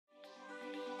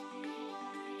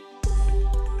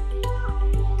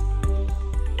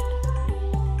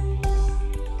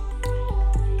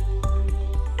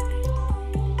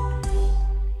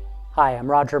Hi, I'm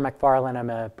Roger Macfarlane. I'm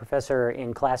a professor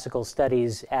in classical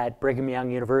studies at Brigham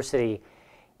Young University,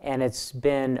 and it's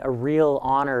been a real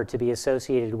honor to be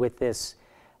associated with this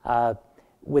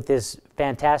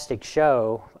fantastic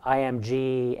show.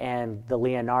 IMG and the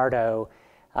Leonardo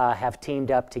have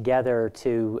teamed up together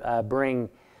to bring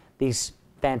these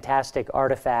fantastic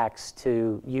artifacts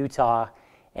to Utah,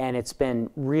 and it's been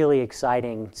really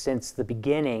exciting since the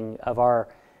beginning of our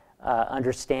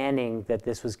understanding that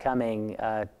this was coming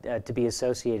to be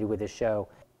associated with this show.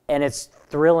 And it's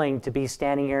thrilling to be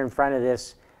standing here in front of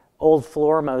this old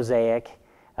floor mosaic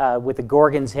with the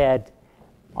Gorgon's head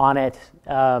on it,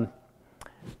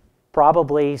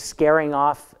 probably scaring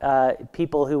off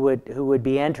people who would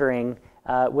be entering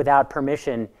without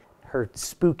permission. Her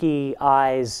spooky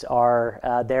eyes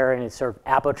are there in a sort of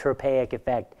apotropaic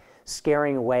effect,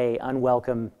 scaring away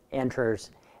unwelcome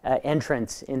entrants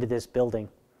into this building.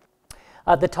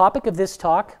 The topic of this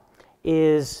talk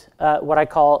is what I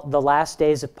call the Last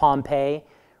Days of Pompeii,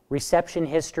 Reception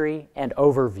History and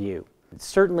Overview. It's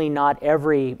certainly not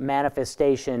every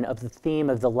manifestation of the theme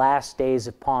of the Last Days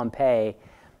of Pompeii.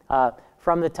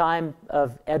 From the time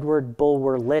of Edward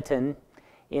Bulwer Lytton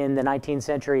in the 19th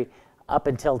century up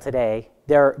until today,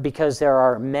 because there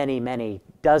are many, many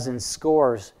dozens,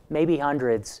 scores, maybe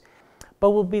hundreds.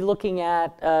 But we'll be looking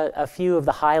at a few of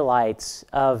the highlights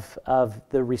of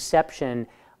the reception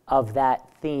of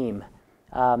that theme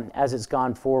as it's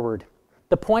gone forward.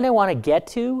 The point I want to get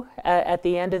to at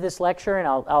the end of this lecture, and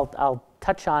I'll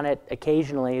touch on it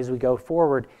occasionally as we go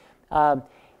forward,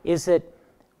 is that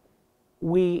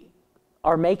we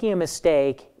are making a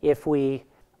mistake if we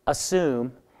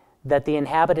assume that the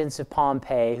inhabitants of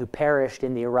Pompeii, who perished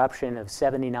in the eruption of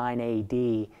 79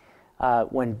 AD,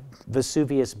 when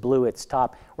Vesuvius blew its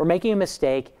top. We're making a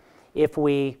mistake if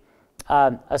we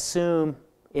assume,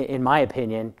 in my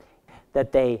opinion,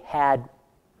 that they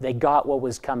got what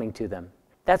was coming to them.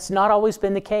 That's not always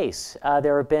been the case.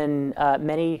 There have been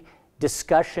many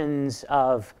discussions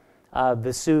of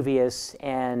Vesuvius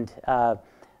and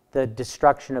the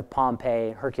destruction of Pompeii,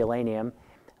 Herculaneum,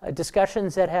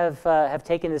 discussions that have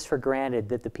taken this for granted,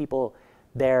 that the people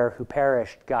there who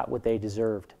perished got what they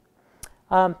deserved.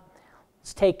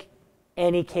 Let's take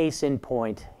any case in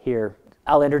point here.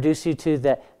 I'll introduce you to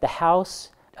the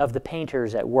house of the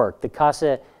painters at work, the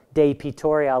Casa dei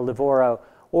Pittori al Lavoro,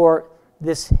 or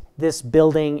this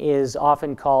building is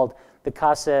often called the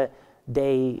Casa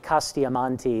dei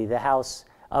Castiamanti, the house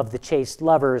of the chaste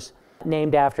lovers,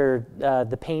 named after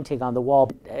the painting on the wall.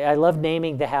 I love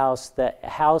naming the house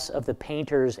of the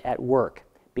painters at work,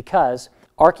 because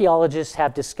archaeologists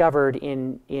have discovered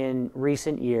in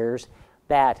recent years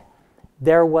that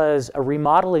there was a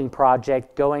remodeling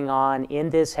project going on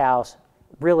in this house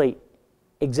really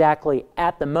exactly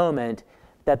at the moment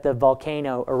that the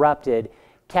volcano erupted,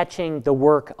 catching the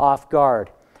work off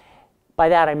guard. By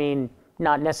that I mean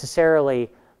not necessarily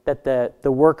that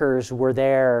the workers were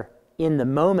there in the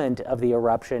moment of the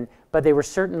eruption, but they were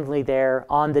certainly there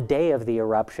on the day of the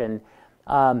eruption.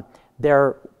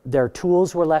 Their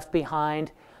tools were left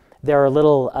behind. There are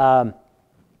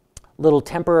little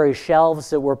temporary shelves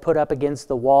that were put up against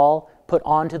the wall, put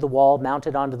onto the wall,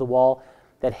 mounted onto the wall,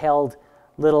 that held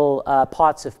little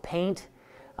pots of paint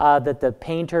that the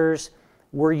painters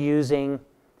were using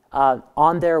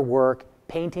on their work,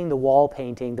 painting the wall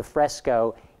painting, the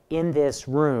fresco, in this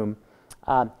room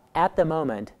at the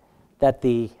moment that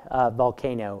the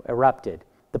volcano erupted.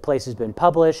 The place has been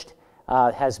published,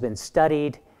 has been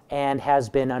studied, and has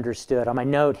been understood. On my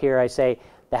note here I say,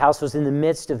 the house was in the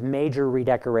midst of major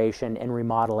redecoration and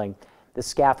remodeling. The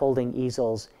scaffolding,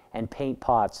 easels, and paint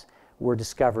pots were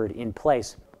discovered in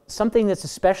place. Something that's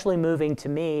especially moving to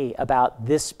me about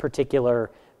this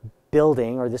particular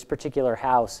building or this particular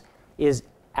house is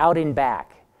out in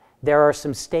back. There are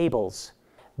some stables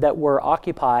that were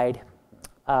occupied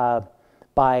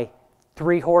by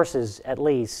 3 horses at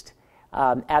least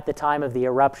at the time of the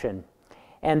eruption.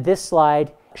 And this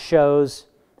slide shows,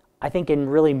 I think in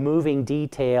really moving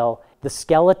detail, the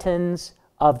skeletons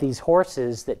of these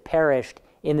horses that perished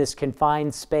in this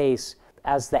confined space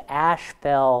as the ash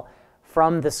fell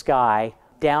from the sky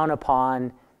down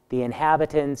upon the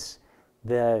inhabitants,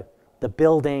 the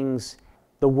buildings,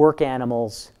 the work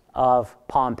animals of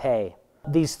Pompeii.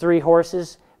 These 3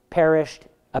 horses perished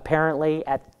apparently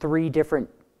at 3 different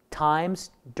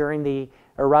times during the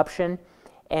eruption,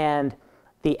 and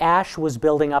the ash was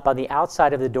building up on the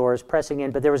outside of the doors, pressing in,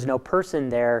 but there was no person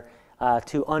there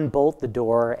to unbolt the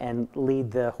door and lead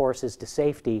the horses to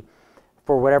safety.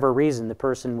 For whatever reason, the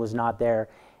person was not there,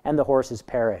 and the horses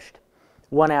perished,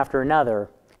 one after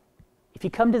another. If you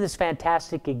come to this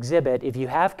fantastic exhibit, if you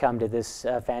have come to this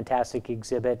fantastic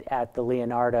exhibit at the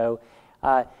Leonardo,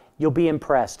 you'll be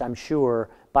impressed, I'm sure,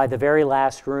 by the very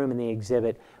last room in the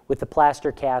exhibit with the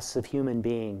plaster casts of human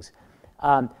beings.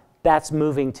 That's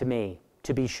moving to me,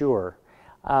 to be sure.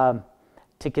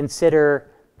 To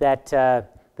consider that,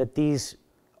 that these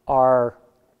are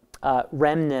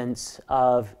remnants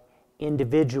of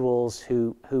individuals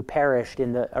who perished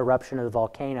in the eruption of the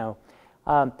volcano.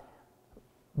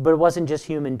 But it wasn't just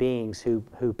human beings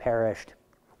who perished.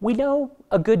 We know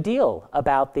a good deal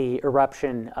about the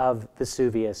eruption of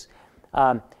Vesuvius.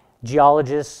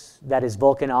 Geologists, that is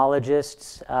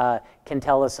volcanologists, can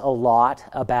tell us a lot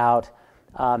about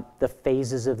the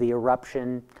phases of the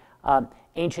eruption.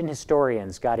 Ancient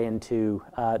historians got into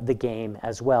the game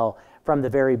as well from the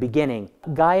very beginning.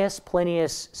 Gaius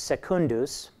Plinius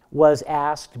Secundus was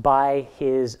asked by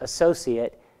his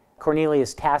associate,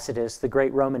 Cornelius Tacitus, the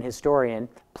great Roman historian.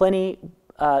 Pliny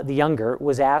the Younger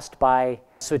was asked by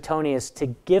Suetonius to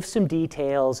give some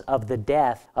details of the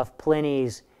death of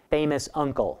Pliny's famous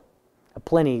uncle.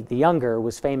 Pliny the Younger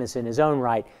was famous in his own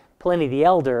right. Pliny the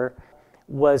Elder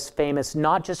was famous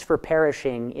not just for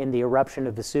perishing in the eruption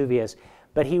of Vesuvius,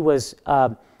 but he was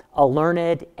a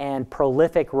learned and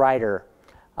prolific writer.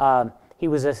 He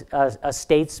was a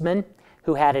statesman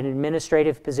who had an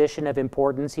administrative position of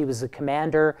importance. He was the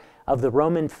commander of the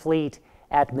Roman fleet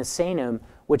at Misenum,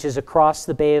 which is across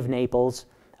the Bay of Naples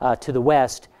to the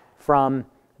west from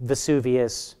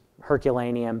Vesuvius,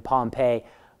 Herculaneum, Pompeii.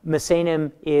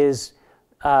 Misenum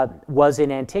was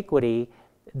in antiquity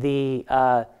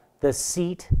the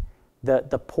seat,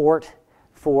 the port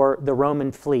for the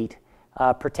Roman fleet,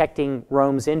 protecting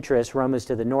Rome's interests. Rome is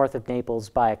to the north of Naples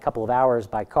by a couple of hours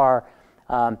by car,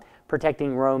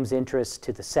 protecting Rome's interests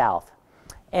to the south.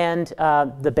 And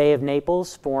the Bay of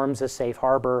Naples forms a safe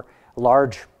harbor,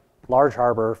 large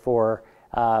harbor for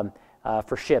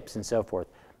ships and so forth.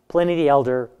 Pliny the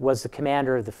Elder was the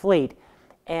commander of the fleet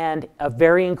and a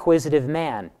very inquisitive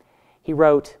man. He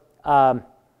wrote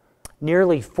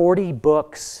nearly 40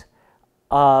 books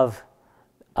of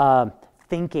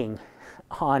thinking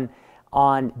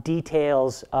on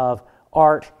details of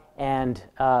art and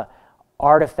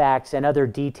artifacts and other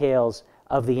details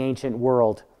of the ancient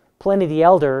world. Pliny the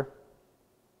Elder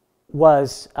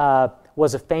was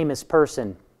a famous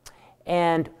person,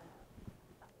 and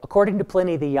according to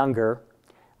Pliny the Younger,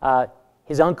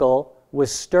 his uncle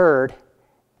was stirred,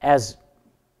 as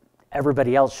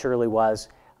everybody else surely was,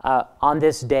 on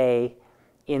this day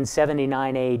in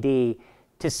 79 AD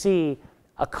to see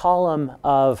a column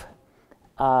of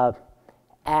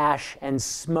ash and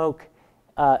smoke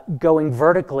going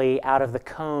vertically out of the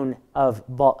cone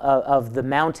of the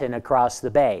mountain across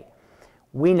the bay.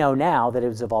 We know now that it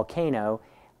was a volcano.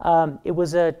 It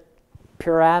was a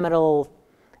pyramidal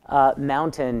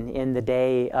mountain in the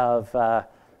day of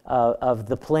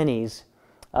the Plinies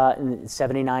in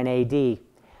 79 AD.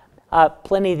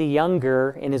 Pliny the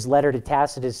Younger, in his letter to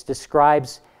Tacitus,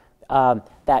 describes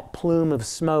that plume of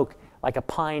smoke like a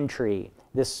pine tree.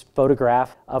 This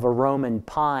photograph of a Roman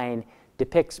pine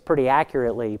depicts pretty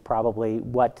accurately probably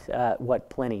what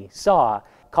Pliny saw.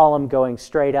 Column going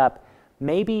straight up,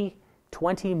 maybe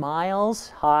 20 miles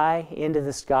high into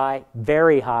the sky,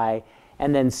 very high,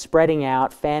 and then spreading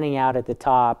out, fanning out at the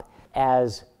top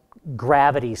as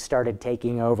gravity started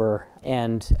taking over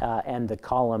and the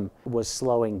column was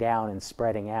slowing down and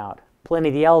spreading out. Pliny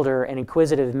the Elder, an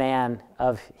inquisitive man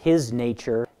of his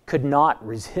nature, could not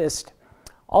resist.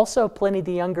 Also, Pliny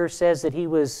the Younger says that he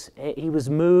was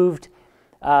moved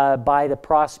by the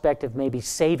prospect of maybe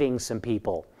saving some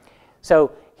people.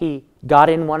 So he got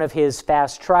in one of his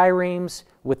fast triremes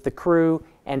with the crew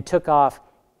and took off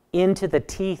into the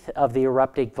teeth of the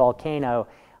erupting volcano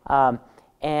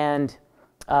and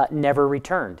never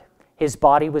returned. His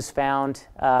body was found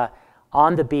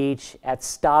on the beach at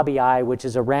Stabii, which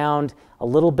is around a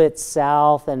little bit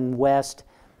south and west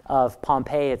of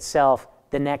Pompeii itself,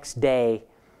 the next day.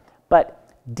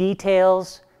 But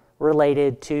details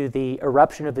related to the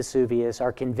eruption of Vesuvius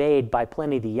are conveyed by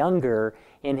Pliny the Younger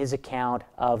in his account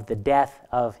of the death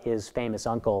of his famous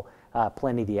uncle,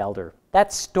 Pliny the Elder.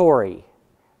 That story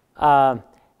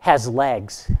has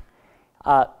legs.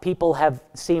 People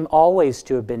seem always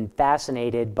to have been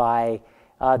fascinated by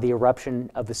the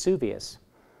eruption of Vesuvius.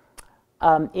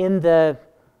 In the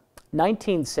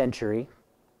 19th century,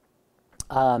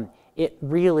 it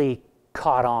really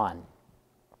caught on.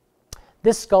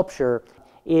 This sculpture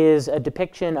is a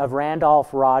depiction of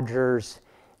Randolph Rogers'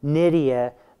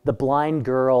 Nydia, the blind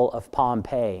girl of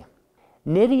Pompeii.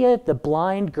 Nydia, the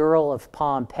blind girl of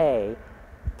Pompeii,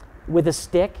 with a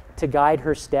stick to guide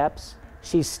her steps,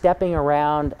 She's stepping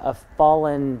around a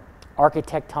fallen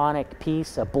architectonic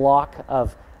piece, a block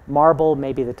of marble,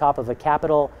 maybe the top of a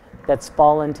capitol, that's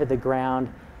fallen to the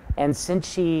ground. And since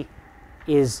she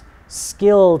is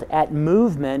skilled at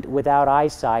movement without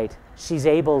eyesight, she's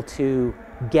able to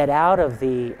get out of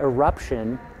the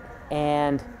eruption.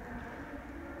 And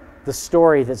the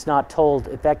story that's not told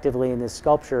effectively in this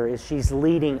sculpture is she's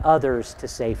leading others to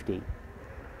safety.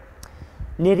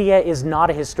 Nydia is not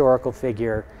a historical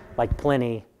figure like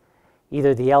Pliny,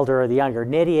 either the elder or the younger.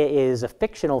 Nydia is a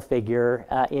fictional figure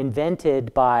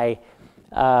invented by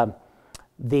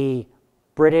the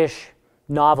British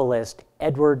novelist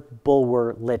Edward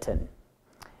Bulwer Lytton.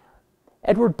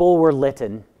 Edward Bulwer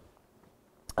Lytton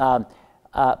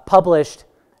published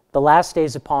The Last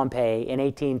Days of Pompeii in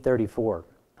 1834.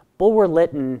 Bulwer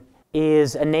Lytton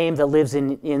is a name that lives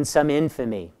in some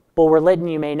infamy. Bulwer Lytton,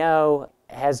 you may know,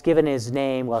 has given his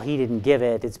name, well, he didn't give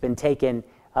it, it's been taken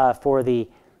for the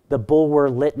Bulwer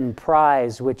Lytton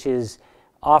Prize, which is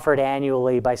offered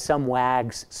annually by some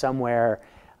wags somewhere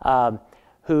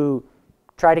who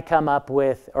try to come up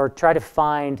with or try to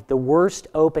find the worst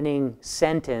opening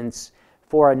sentence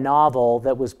for a novel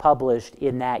that was published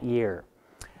in that year.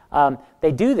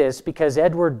 They do this because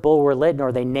Edward Bulwer Lytton,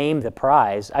 or they name the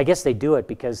prize. I guess they do it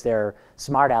because they're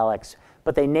smart alecks,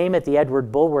 but they name it the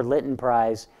Edward Bulwer Lytton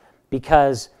Prize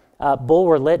because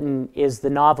Bulwer Lytton is the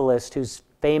novelist who's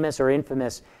famous or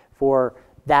infamous for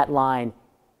that line,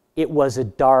 "It was a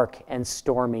dark and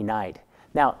stormy night."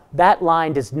 Now, that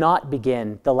line does not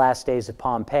begin The Last Days of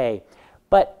Pompeii,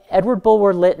 but Edward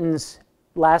Bulwer Lytton's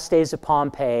Last Days of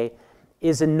Pompeii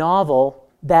is a novel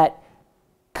that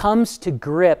comes to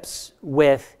grips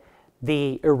with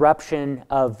the eruption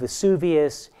of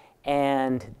Vesuvius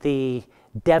and the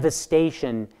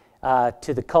devastation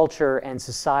to the culture and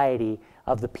society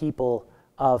of the people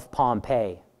of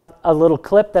Pompeii. A little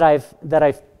clip that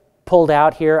I've pulled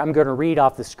out here, I'm going to read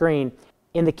off the screen.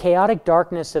 In the chaotic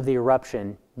darkness of the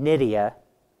eruption, Nydia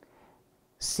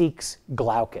seeks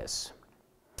Glaucus.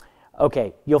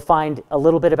 Okay, you'll find a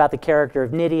little bit about the character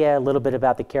of Nydia, a little bit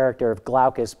about the character of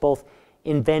Glaucus, both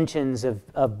inventions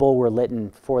of Bulwer Lytton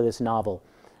for this novel.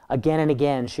 Again and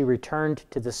again, she returned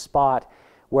to the spot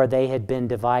where they had been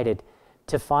divided,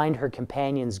 to find her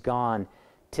companions gone,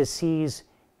 to seize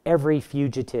every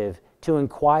fugitive, to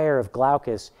inquire of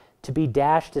Glaucus, to be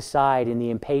dashed aside in the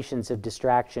impatience of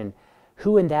distraction.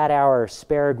 Who in that hour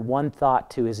spared one thought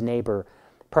to his neighbor?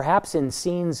 Perhaps in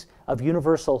scenes of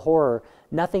universal horror,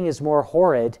 nothing is more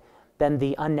horrid than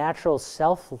the unnatural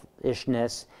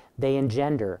selfishness they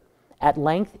engender. At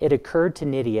length it occurred to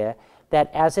Nydia that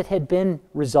as it had been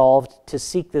resolved to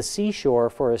seek the seashore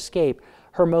for escape,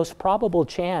 her most probable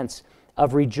chance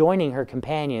of rejoining her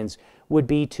companions would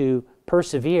be to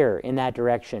persevere in that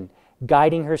direction.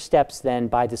 Guiding her steps then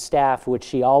by the staff which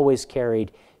she always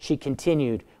carried, she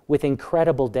continued with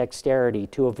incredible dexterity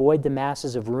to avoid the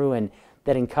masses of ruin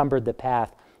that encumbered the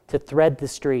path, to thread the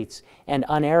streets, and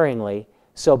unerringly,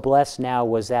 so blessed now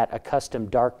was that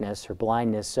accustomed darkness, her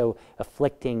blindness so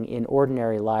afflicting in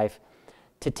ordinary life,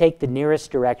 to take the nearest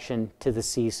direction to the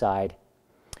seaside.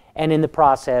 And in the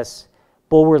process,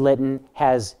 Bulwer Lytton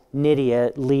has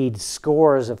Nydia lead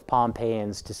scores of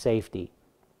Pompeians to safety.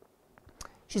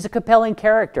 She's a compelling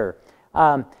character,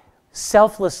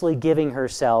 selflessly giving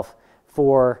herself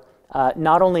for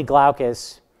not only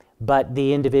Glaucus, but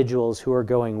the individuals who are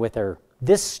going with her.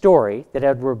 This story that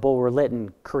Edward Bulwer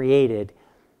Lytton created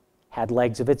had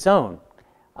legs of its own.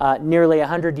 Nearly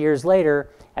 100 years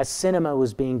later, as cinema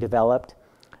was being developed,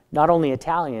 not only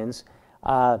Italians,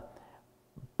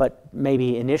 but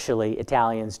maybe initially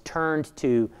Italians, turned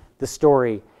to the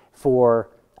story for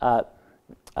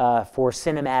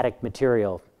cinematic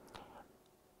material.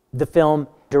 The film,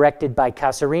 directed by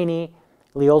Casarini,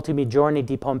 Gli ultimi giorni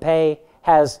di Pompeii,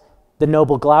 has the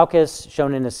noble Glaucus,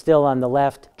 shown in a still on the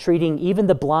left, treating even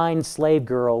the blind slave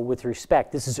girl with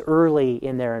respect. This is early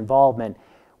in their involvement.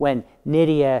 When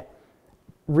Nydia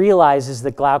realizes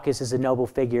that Glaucus is a noble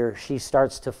figure, she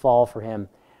starts to fall for him.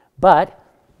 But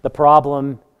the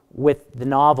problem with the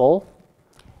novel,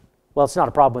 well, it's not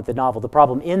a problem with the novel. The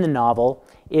problem in the novel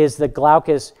is that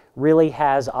Glaucus really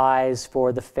has eyes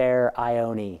for the fair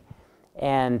Ione,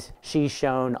 and she's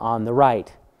shown on the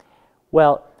right.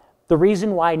 Well, the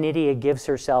reason why Nydia gives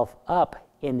herself up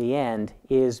in the end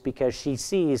is because she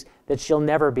sees that she'll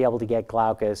never be able to get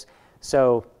Glaucus.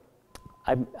 So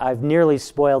I've nearly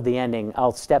spoiled the ending.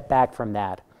 I'll step back from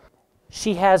that.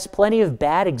 She has plenty of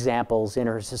bad examples in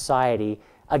her society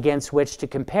against which to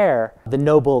compare the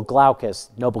noble Glaucus.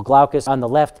 Noble Glaucus on the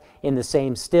left in the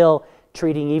same still,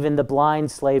 treating even the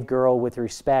blind slave girl with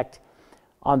respect.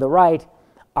 On the right,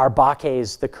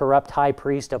 Arbaces, the corrupt high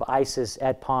priest of Isis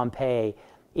at Pompeii,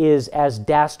 is as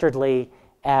dastardly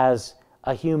as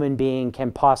a human being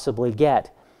can possibly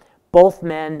get. Both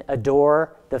men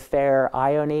adore the fair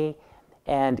Ione,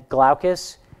 and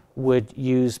Glaucus would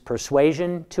use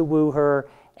persuasion to woo her,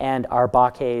 and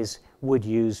Arbaces would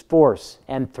use force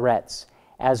and threats,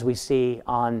 as we see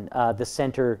on the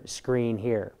center screen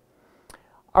here.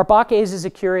 Arbaces is a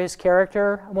curious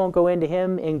character. I won't go into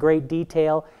him in great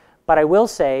detail, but I will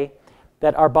say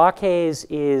that Arbaces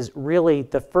is really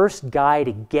the first guy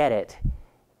to get it,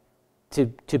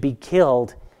 to be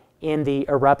killed in the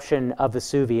eruption of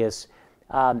Vesuvius,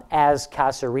 as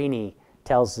Casarini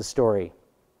tells the story.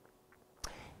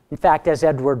 In fact, as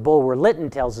Edward Bulwer-Lytton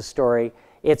tells the story,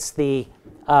 it's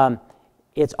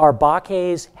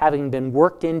Arbaces having been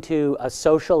worked into a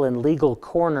social and legal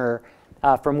corner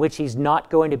from which he's not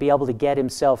going to be able to get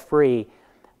himself free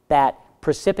that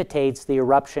precipitates the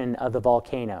eruption of the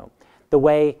volcano. The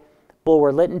way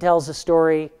Bulwer-Lytton tells the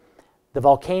story, the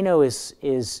volcano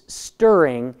is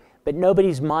stirring, but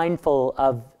nobody's mindful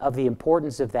of the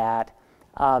importance of that.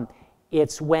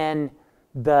 It's when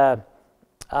the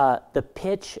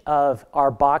pitch of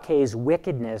Arbaces'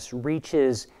 wickedness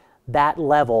reaches that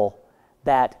level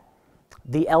that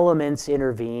the elements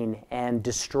intervene and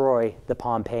destroy the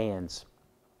Pompeians.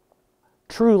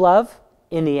 True love,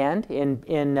 in the end,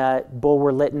 in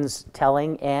Bulwer-Lytton's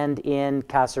telling and in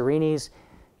Casarini's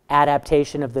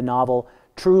adaptation of the novel,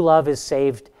 true love is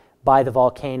saved by the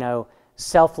volcano.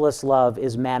 Selfless love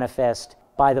is manifest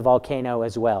by the volcano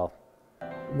as well.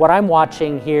 What I'm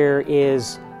watching here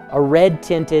is a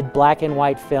red-tinted black and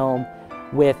white film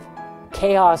with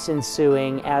chaos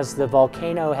ensuing as the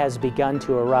volcano has begun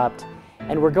to erupt.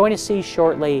 And we're going to see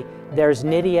shortly, there's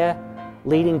Nydia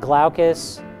leading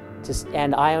Glaucus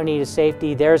and Ione to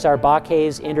safety. There's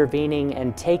Arbaces intervening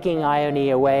and taking Ione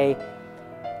away.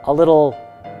 A little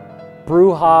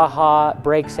brouhaha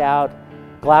breaks out.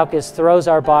 Glaucus throws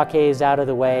Arbaces out of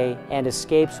the way and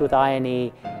escapes with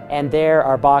Ione, and there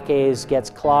Arbaces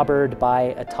gets clobbered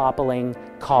by a toppling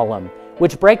column,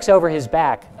 which breaks over his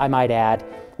back, I might add,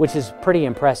 which is pretty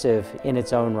impressive in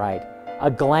its own right.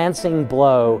 A glancing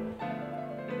blow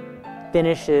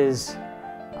finishes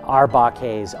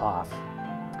Arbaces off.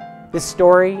 This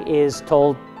story is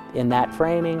told in that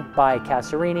framing by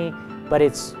Casarini, but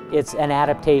it's an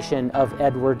adaptation of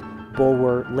Edward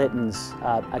Bulwer-Lytton's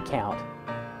account.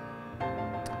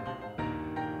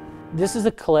 This is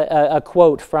a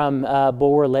quote from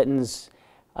Bulwer-Lytton's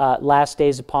Last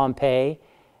Days of Pompeii,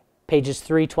 pages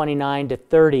 329 to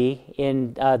 30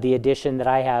 in the edition that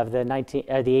I have, the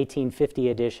 1850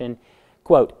 edition.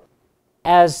 Quote,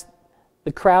 "As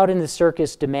the crowd in the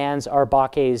circus demands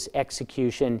Arbaces'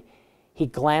 execution, he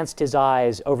glanced his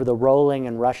eyes over the rolling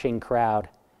and rushing crowd.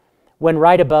 When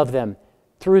right above them,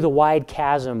 through the wide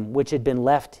chasm which had been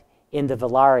left in the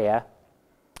velaria,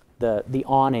 the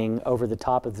awning over the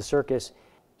top of the circus,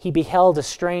 he beheld a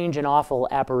strange and awful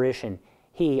apparition.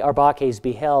 He, Arbaces,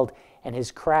 beheld, and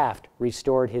his craft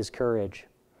restored his courage.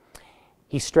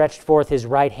 He stretched forth his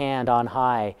right hand on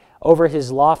high. Over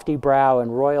his lofty brow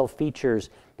and royal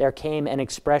features there came an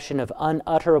expression of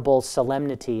unutterable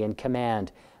solemnity and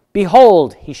command.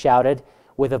 'Behold,' he shouted,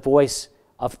 with a voice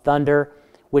of thunder,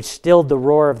 which stilled the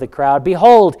roar of the crowd,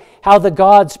 'behold how the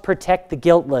gods protect the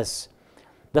guiltless.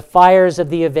 The fires of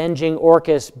the avenging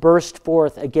Orcus burst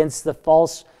forth against the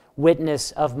false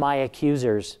witness of my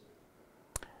accusers.'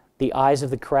 The eyes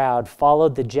of the crowd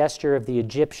followed the gesture of the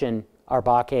Egyptian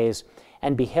Arbaces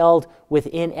and beheld with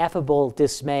ineffable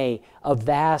dismay a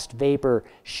vast vapor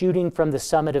shooting from the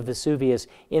summit of Vesuvius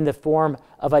in the form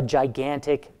of a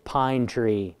gigantic pine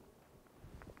tree."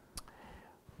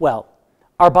 Well,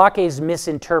 Arbaces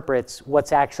misinterprets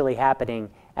what's actually happening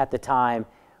at the time.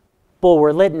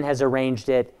 Bulwer-Lytton has arranged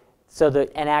it so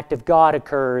that an act of God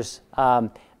occurs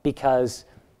because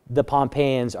the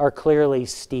Pompeians are clearly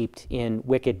steeped in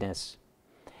wickedness.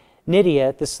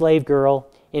 Nydia, the slave girl,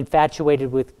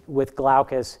 infatuated with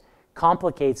Glaucus,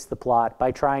 complicates the plot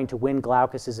by trying to win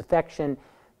Glaucus's affection,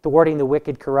 thwarting the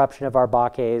wicked corruption of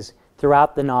Arbaces.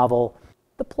 Throughout the novel,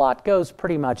 the plot goes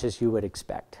pretty much as you would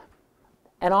expect.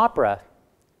 An opera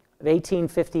of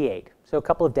 1858, so a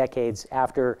couple of decades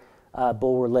after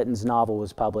Bulwer-Lytton's novel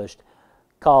was published,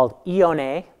 called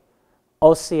Ione,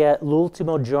 ossia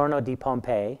l'ultimo giorno di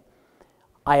Pompeii,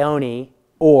 Ione,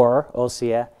 or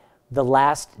ossia the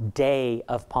last day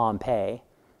of Pompeii,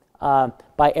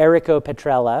 by Enrico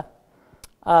Petrella,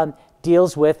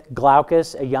 deals with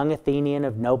Glaucus, a young Athenian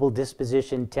of noble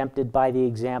disposition, tempted by the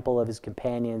example of his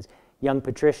companions, young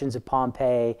patricians of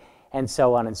Pompeii, and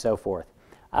so on and so forth.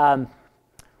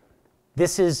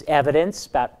 This is evidence,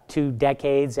 about 2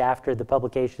 decades after the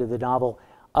publication of the novel,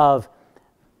 of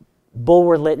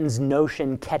Bulwer-Lytton's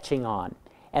notion catching on.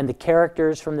 And the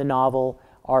characters from the novel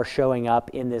are showing up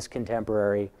in this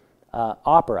contemporary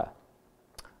opera.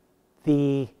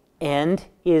 The end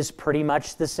is pretty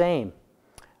much the same.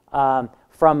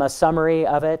 From a summary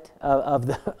of it, of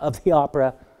the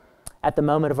opera, at the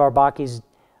moment of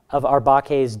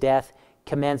Arbace's death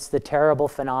commenced the terrible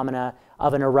phenomena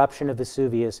of an eruption of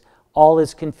Vesuvius. All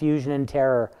is confusion and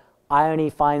terror. Ione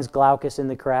finds Glaucus in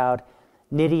the crowd.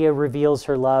 Nydia reveals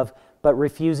her love, but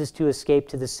refuses to escape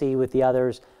to the sea with the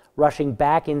others, rushing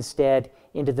back instead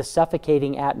into the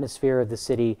suffocating atmosphere of the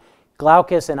city.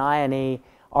 Glaucus and Ione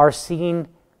are seen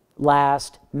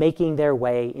last making their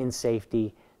way in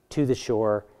safety to the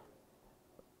shore,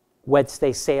 whence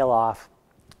they sail off.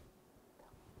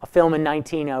 A film in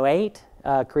 1908,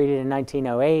 created in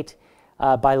 1908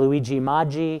 by Luigi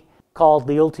Maggi, called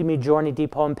Gli Ultimi Giorni di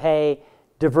Pompeii,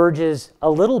 diverges a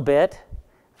little bit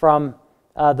from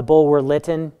the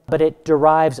Bulwer-Lytton, but it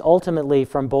derives ultimately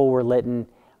from Bulwer-Lytton,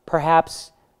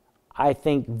 perhaps, I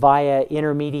think, via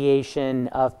intermediation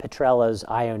of Petrella's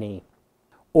Ione.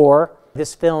 Or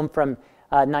this film from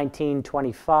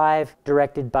 1925,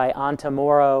 directed by Anta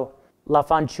Moro, La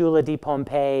Fanciulla di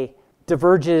Pompeii,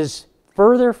 diverges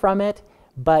further from it,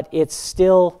 but it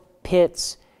still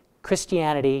pits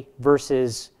Christianity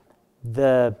versus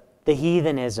the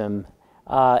heathenism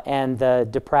and the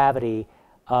depravity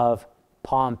of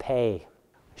Pompeii.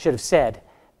 I should have said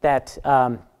that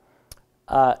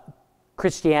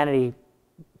Christianity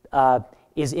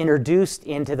is introduced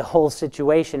into the whole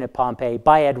situation at Pompeii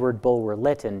by Edward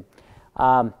Bulwer-Lytton.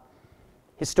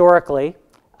 Historically,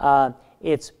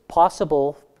 it's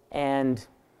possible and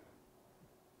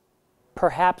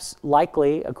perhaps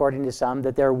likely, according to some,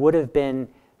 that there would have been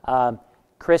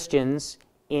Christians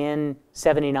in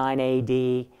 79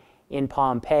 AD in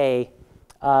Pompeii.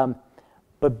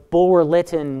 But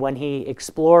Bulwer-Lytton, when he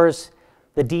explores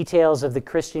the details of the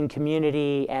Christian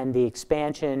community and the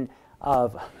expansion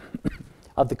of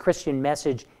the Christian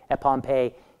message at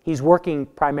Pompeii, he's working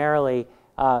primarily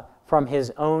from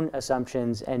his own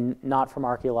assumptions and not from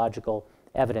archaeological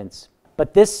evidence.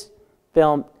 But this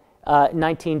film,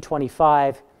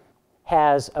 1925,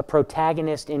 has a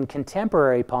protagonist in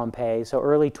contemporary Pompeii, so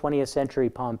early 20th century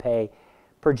Pompeii,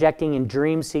 projecting in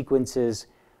dream sequences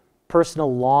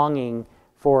personal longing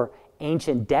for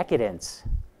ancient decadence.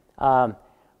 Oh,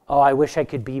 I wish I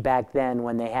could be back then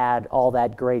when they had all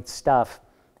that great stuff.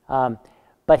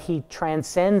 But he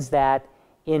transcends that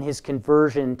in his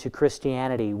conversion to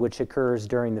Christianity, which occurs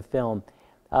during the film.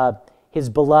 His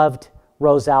beloved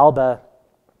Rosalba,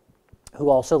 who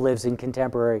also lives in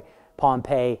contemporary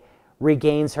Pompeii,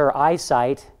 regains her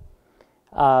eyesight,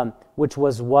 which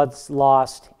was once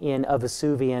lost in a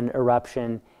Vesuvian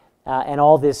eruption. And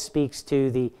all this speaks to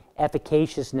the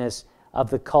efficaciousness of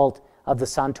the cult of the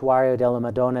Santuario della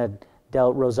Madonna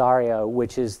del Rosario,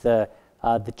 which is the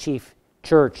chief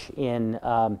church in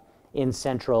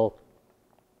central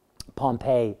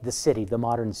Pompeii, the city, the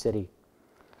modern city.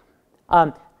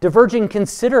 Diverging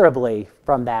considerably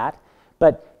from that,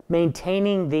 but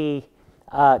maintaining the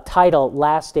title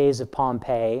Last Days of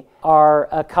Pompeii, are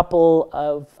a couple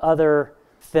of other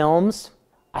films.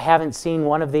 I haven't seen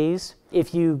one of these.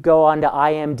 If you go onto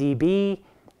IMDb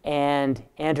and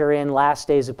enter in Last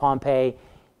Days of Pompeii,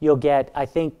 you'll get, I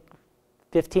think,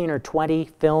 15 or 20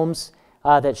 films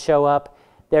that show up.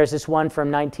 There's this one from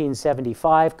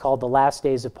 1975 called The Last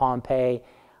Days of Pompeii.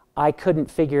 I couldn't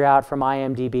figure out from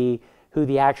IMDb who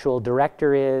the actual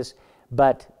director is,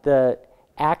 but the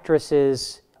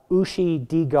actresses Ushi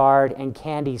Deegard and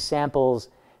Candy Samples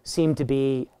seem to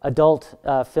be adult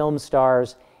film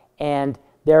stars, and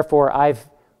therefore I've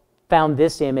found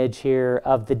this image here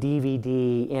of the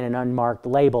DVD in an unmarked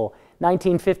label.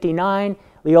 1959,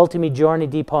 Gli Ultimi Giorni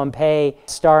di Pompeii,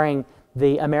 starring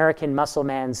the American muscle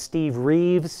man Steve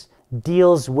Reeves,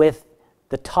 deals with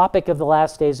the topic of the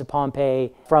Last Days of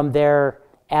Pompeii from their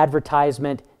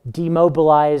advertisement.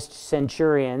 Demobilized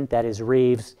centurion, that is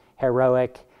Reeves,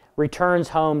 heroic, returns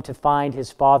home to find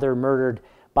his father murdered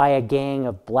by a gang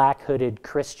of black-hooded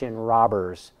Christian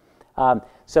robbers.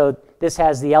 So this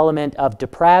has the element of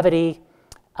depravity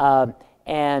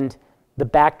and the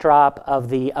backdrop of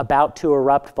the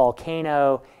about-to-erupt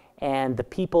volcano and the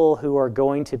people who are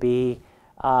going to be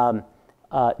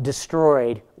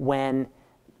destroyed when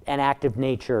an act of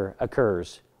nature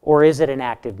occurs. Or is it an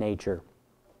act of nature?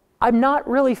 I'm not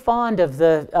really fond of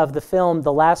the film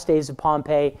The Last Days of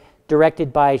Pompeii,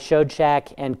 directed by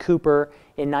Schoedsack and Cooper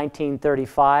in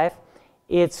 1935.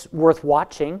 It's worth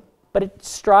watching. but it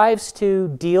strives to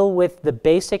deal with the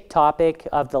basic topic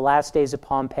of the Last Days of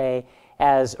Pompeii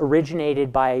as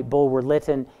originated by Bulwer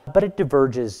Lytton, but it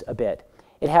diverges a bit.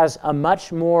 It has a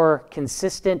much more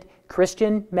consistent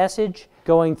Christian message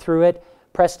going through it.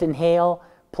 Preston Hale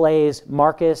plays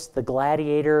Marcus the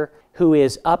gladiator, who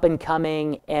is up and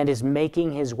coming and is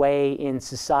making his way in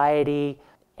society,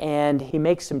 and he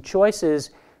makes some choices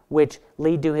which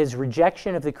lead to his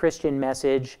rejection of the Christian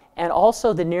message and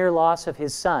also the near loss of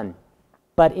his son.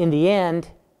 But in the end,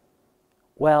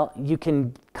 well, you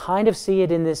can kind of see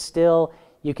it in this still.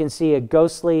 You can see a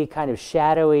ghostly, kind of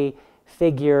shadowy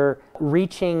figure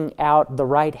reaching out the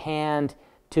right hand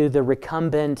to the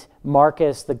recumbent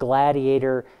Marcus the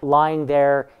gladiator, lying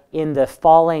there in the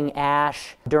falling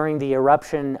ash during the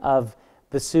eruption of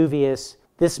Vesuvius.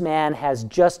 This man has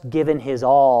just given his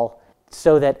all,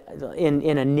 so that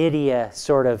in a Nydia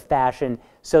sort of fashion,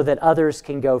 so that others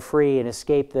can go free and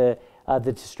escape the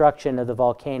destruction of the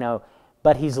volcano.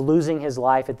 But he's losing his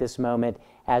life at this moment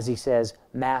as he says,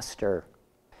 "Master."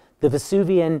 The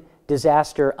Vesuvian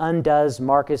disaster undoes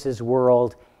Marcus's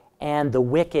world and the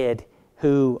wicked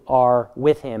who are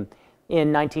with him.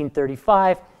 In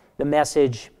 1935, the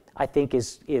message, I think,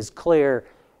 is clear.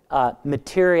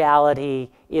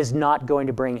 Materiality is not going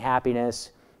to bring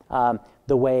happiness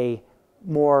the way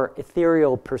more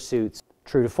ethereal pursuits.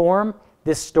 True to form,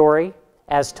 this story,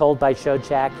 as told by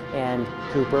Schoedsack and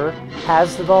Cooper,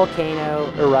 has the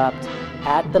volcano erupt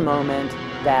at the moment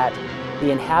that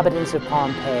the inhabitants of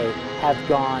Pompeii have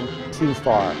gone too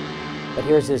far. But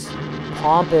here's this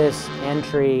pompous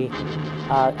entry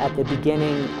at the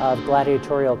beginning of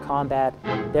gladiatorial combat.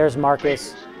 There's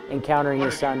Marcus encountering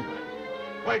his son.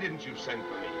 Why didn't you send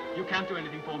for me? You can't do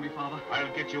anything for me, Father.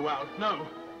 I'll get you out. No,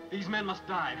 these men must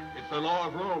die. It's the law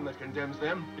of Rome that condemns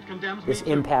them. It condemns This me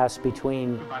too. impasse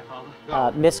between Goodbye,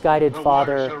 Father. misguided The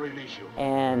father water shall release you.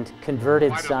 and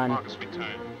converted Why doesn't son. Marcus return?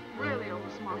 Really,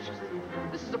 Oldest Marcius,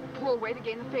 this is a poor way to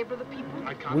gain the favor of the people.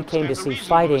 I can't We came to understand the see reason for this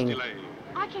fighting. delay.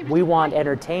 I came to We see want fight.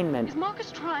 entertainment. Is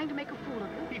Marcus trying to make a fool of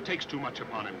you? He takes too much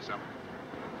upon himself.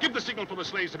 Give the signal for the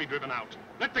slaves to be driven out.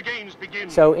 Let the games begin.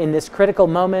 So in this critical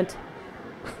moment,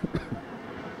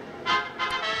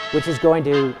 which is going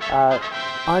to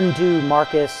undo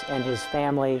Marcus and his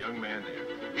family, Young man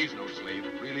there. He's no slave,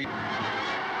 really.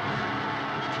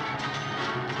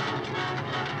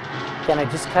 can I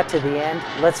just cut to the end?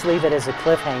 Let's leave it as a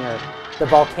cliffhanger. The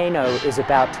volcano is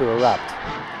about to erupt.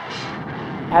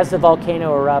 As the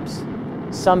volcano erupts,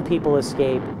 some people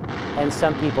escape and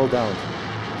some people don't.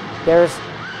 There's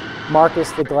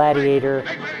Marcus the gladiator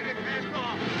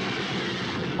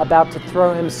about to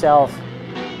throw himself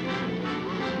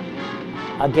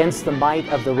against the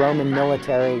might of the Roman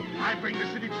military I bring the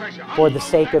city treasure. for the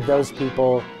sake of those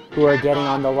people who are getting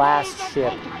on the last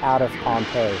ship out of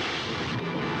Pompeii.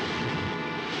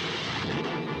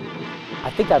 I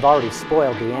think I've already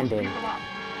spoiled the ending.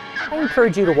 I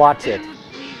encourage you to watch it.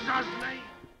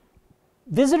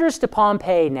 Visitors to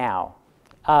Pompeii now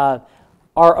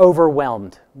are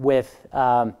overwhelmed with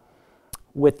the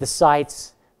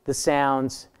sights, the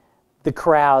sounds, the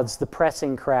crowds, the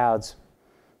pressing crowds.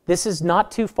 This is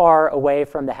not too far away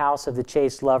from the house of the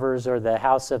chaste lovers or the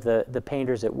house of the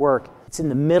painters at work. It's in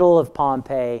the middle of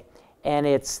Pompeii, and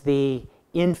it's the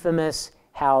infamous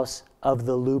house of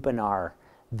the lupanar,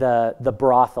 the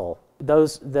brothel.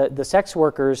 The sex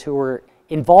workers who were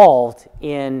involved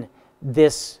in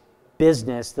this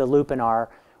business, the lupanar,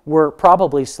 were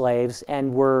probably slaves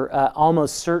and were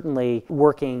almost certainly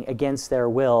working against their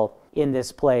will in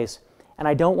this place. And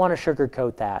I don't want to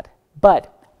sugarcoat that.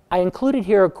 But I included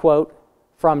here a quote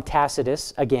from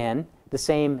Tacitus, again, the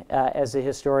same as the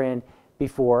historian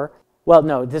before. Well,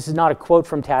 no, this is not a quote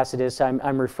from Tacitus.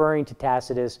 I'm referring to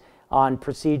Tacitus on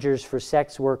procedures for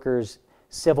sex workers,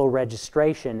 civil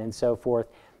registration, and so forth.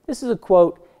 This is a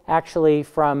quote actually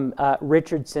from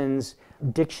Richardson's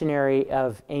Dictionary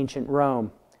of Ancient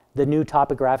Rome, the New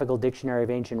Topographical Dictionary of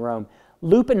Ancient Rome.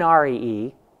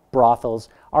 Lupanarii, brothels,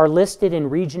 are listed in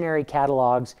regionary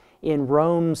catalogs in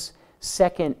Rome's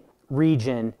second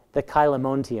region, the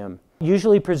Caelamontium,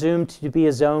 usually presumed to be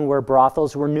a zone where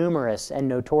brothels were numerous and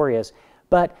notorious,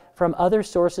 but from other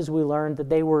sources we learned that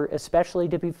they were especially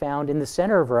to be found in the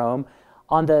center of Rome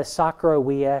on the Sacra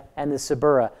Via and the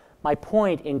Suburra. My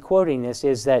point in quoting this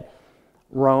is that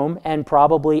Rome, and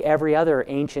probably every other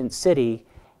ancient city,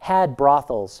 had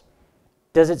brothels.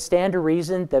 Does it stand to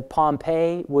reason that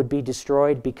Pompeii would be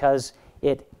destroyed because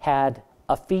it had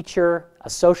a feature, a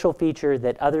social feature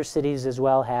that other cities as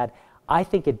well had? I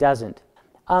think it doesn't.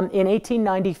 In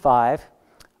 1895,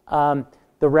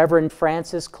 the Reverend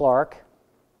Francis Clark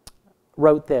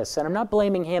wrote this, and I'm not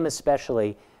blaming him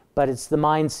especially, but it's the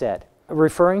mindset.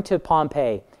 Referring to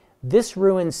Pompeii, this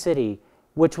ruined city,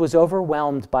 which was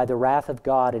overwhelmed by the wrath of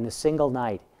God in a single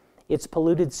night, its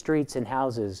polluted streets and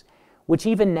houses, which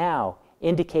even now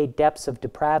indicate depths of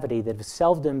depravity that have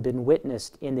seldom been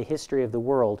witnessed in the history of the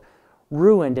world,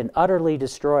 ruined and utterly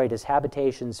destroyed as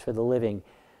habitations for the living.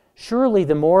 Surely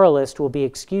the moralist will be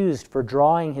excused for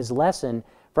drawing his lesson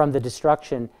from the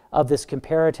destruction of this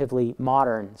comparatively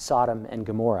modern Sodom and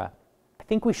Gomorrah. I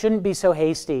think we shouldn't be so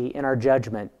hasty in our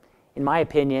judgment. In my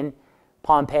opinion,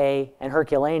 Pompeii and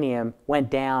Herculaneum went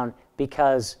down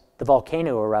because the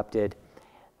volcano erupted.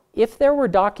 If there were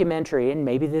documentary, and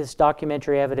maybe this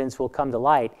documentary evidence will come to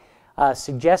light,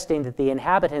 suggesting that the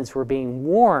inhabitants were being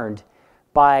warned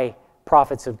by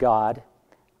prophets of God,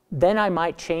 then I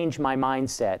might change my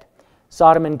mindset.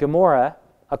 Sodom and Gomorrah,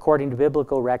 according to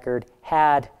biblical record,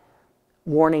 had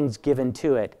warnings given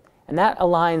to it. And that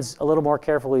aligns a little more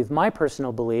carefully with my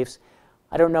personal beliefs.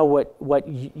 I don't know what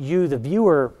you, the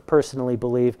viewer, personally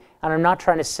believe, and I'm not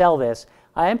trying to sell this.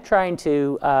 I am trying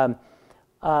to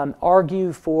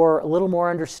argue for a little more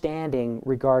understanding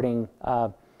regarding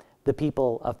the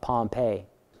people of Pompeii.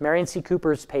 Marion C.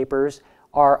 Cooper's papers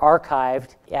are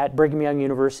archived at Brigham Young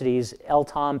University's L.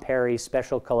 Tom Perry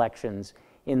Special Collections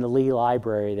in the Lee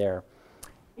Library there.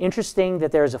 Interesting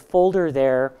that there's a folder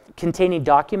there containing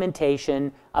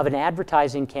documentation of an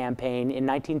advertising campaign in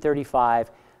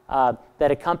 1935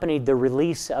 that accompanied the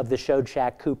release of the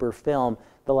Schoedsack Cooper film,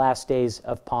 The Last Days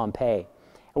of Pompeii.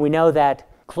 And we know that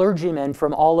clergymen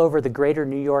from all over the greater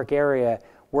New York area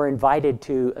were invited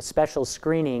to a special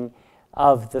screening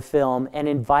of the film and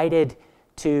invited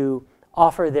to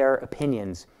offer their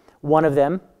opinions. One of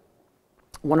them,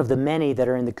 one of the many that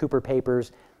are in the Cooper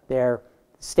papers there,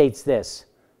 states this: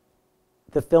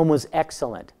 "The film was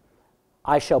excellent.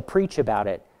 I shall preach about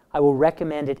it. I will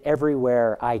recommend it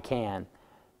everywhere I can."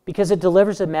 Because it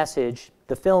delivers a message,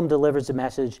 the film delivers a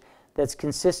message that's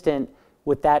consistent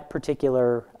with that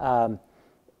particular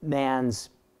man's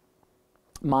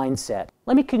mindset.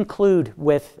 Let me conclude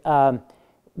with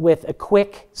a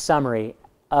quick summary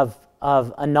of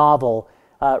a novel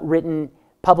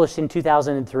published in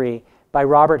 2003 by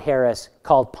Robert Harris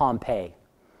called Pompeii.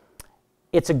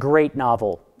 It's a great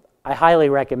novel. I highly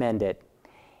recommend it.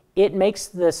 It makes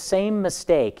the same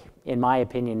mistake, in my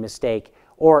opinion,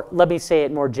 or let me say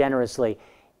it more generously.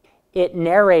 It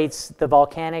narrates the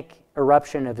volcanic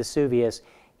eruption of Vesuvius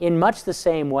in much the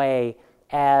same way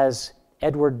as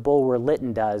Edward Bulwer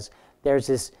Lytton does. There's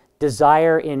this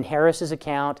desire in Harris's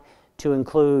account to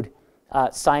include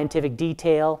scientific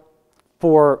detail.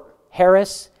 For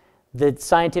Harris, the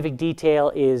scientific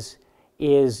detail is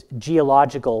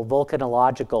geological,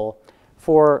 volcanological.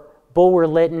 For Bulwer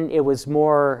Lytton, it was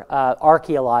more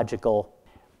archaeological.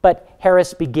 But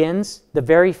Harris begins, the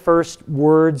very first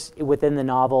words within the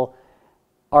novel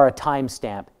are a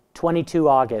timestamp, 22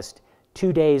 August,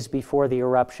 2 days before the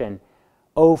eruption,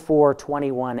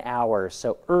 04:21 hours,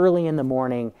 so early in the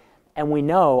morning, and we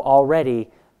know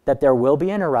already that there will be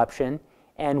an eruption,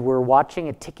 and we're watching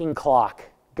a ticking clock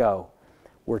go.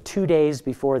 We're 2 days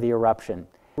before the eruption.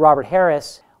 Robert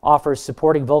Harris offers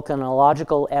supporting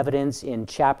volcanological evidence in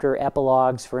chapter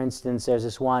epilogues. For instance, there's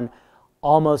this one,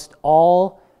 almost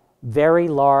all very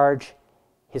large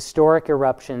historic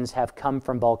eruptions have come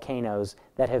from volcanoes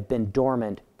that have been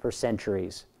dormant for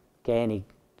centuries. Okay, and he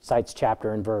cites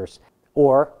chapter and verse.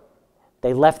 Or,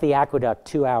 they left the aqueduct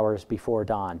 2 hours before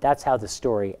dawn. That's how the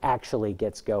story actually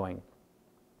gets going.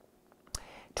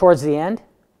 Towards the end,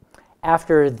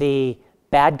 after the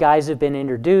bad guys have been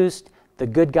introduced, the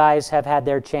good guys have had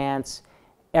their chance,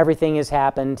 everything has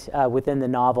happened within the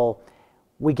novel,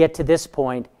 we get to this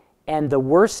point, and the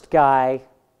worst guy,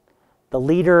 the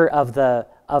leader of the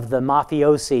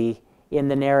mafiosi in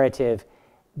the narrative,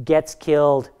 gets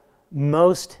killed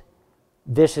most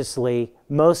viciously,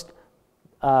 most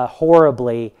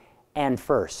horribly, and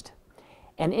first.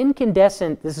 An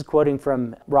incandescent, this is quoting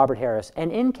from Robert Harris,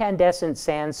 an incandescent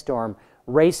sandstorm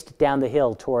raced down the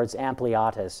hill towards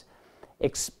Ampliatus.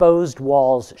 Exposed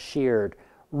walls sheared,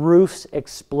 roofs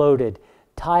exploded,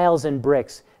 tiles and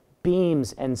bricks,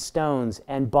 beams and stones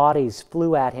and bodies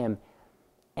flew at him,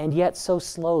 and yet so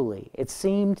slowly. It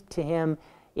seemed to him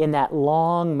in that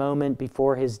long moment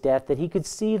before his death that he could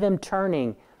see them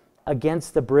turning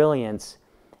against the brilliance,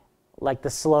 like the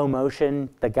slow motion,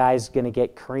 the guy's going to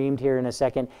get creamed here in a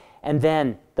second, and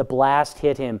then the blast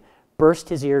hit him, burst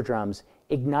his eardrums,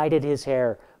 ignited his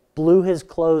hair, blew his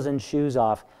clothes and shoes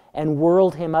off, and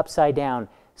whirled him upside down,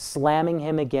 slamming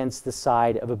him against the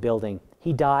side of a building.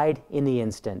 He died in the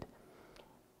instant.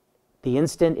 The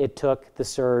instant it took the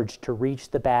surge to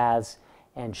reach the baths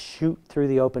and shoot through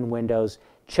the open windows,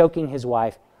 choking his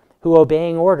wife, who,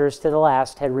 obeying orders to the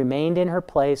last, had remained in her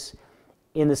place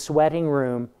in the sweating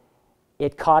room.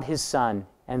 It caught his son,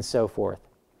 and so forth.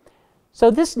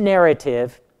 So this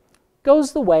narrative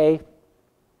goes the way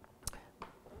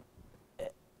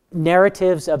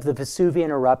narratives of the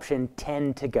Vesuvian eruption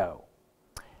tend to go.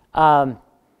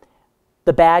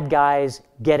 The bad guys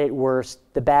get it worst,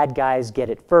 the bad guys get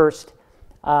it first,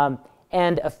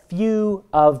 and a few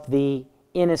of the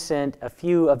innocent, a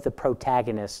few of the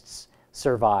protagonists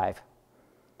survive.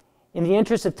 In the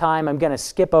interest of time, I'm going to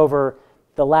skip over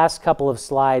the last couple of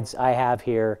slides I have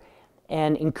here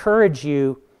and encourage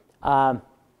you,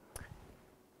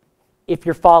 if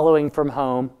you're following from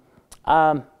home,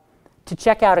 to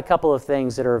check out a couple of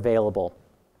things that are available.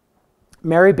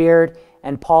 Mary Beard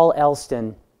and Paul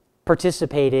Elston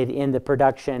participated in the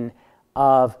production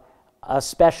of a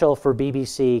special for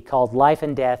BBC called Life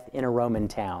and Death in a Roman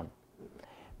Town.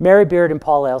 Mary Beard and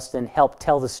Paul Elston helped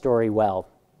tell the story well.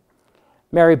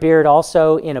 Mary Beard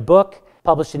also, in a book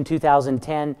published in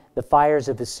 2010, The Fires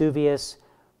of Vesuvius,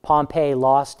 Pompeii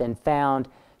Lost and Found,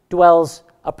 dwells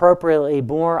appropriately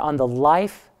more on the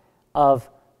life of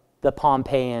the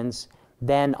Pompeians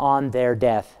than on their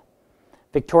death.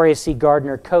 Victoria C.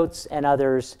 Gardner Coates and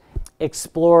others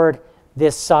explored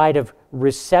this side of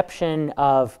reception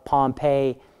of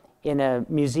Pompeii in a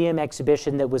museum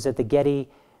exhibition that was at the Getty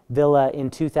Villa in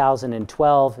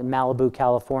 2012 in Malibu,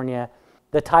 California.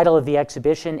 The title of the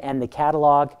exhibition and the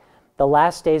catalog, The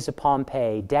Last Days of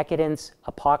Pompeii, Decadence,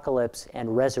 Apocalypse,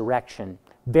 and Resurrection.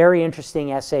 Very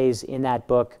interesting essays in that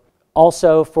book.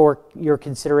 Also, for your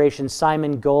consideration,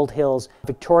 Simon Goldhill's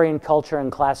Victorian Culture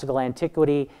and Classical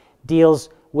Antiquity deals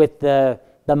with the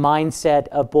mindset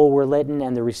of Bulwer Lytton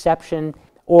and the reception.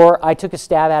 Or I took a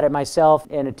stab at it myself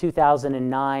in a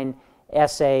 2009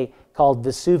 essay called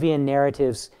Vesuvian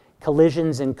Narratives,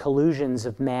 Collisions and Collusions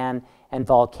of Man and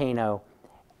Volcano.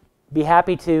 Be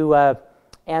happy to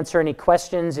answer any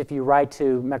questions if you write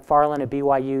to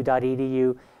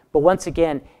macfarlane@byu.edu. But once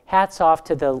again, hats off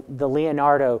to the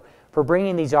Leonardo for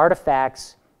bringing these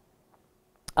artifacts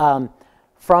from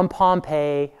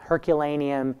Pompeii,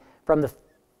 Herculaneum, from the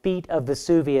feet of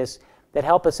Vesuvius that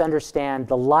help us understand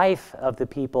the life of the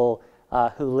people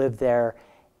who lived there.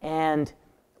 And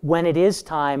when it is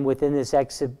time within this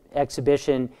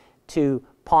exhibition to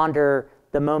ponder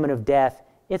the moment of death,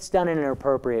 it's done in an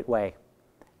appropriate way.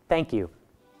 Thank you.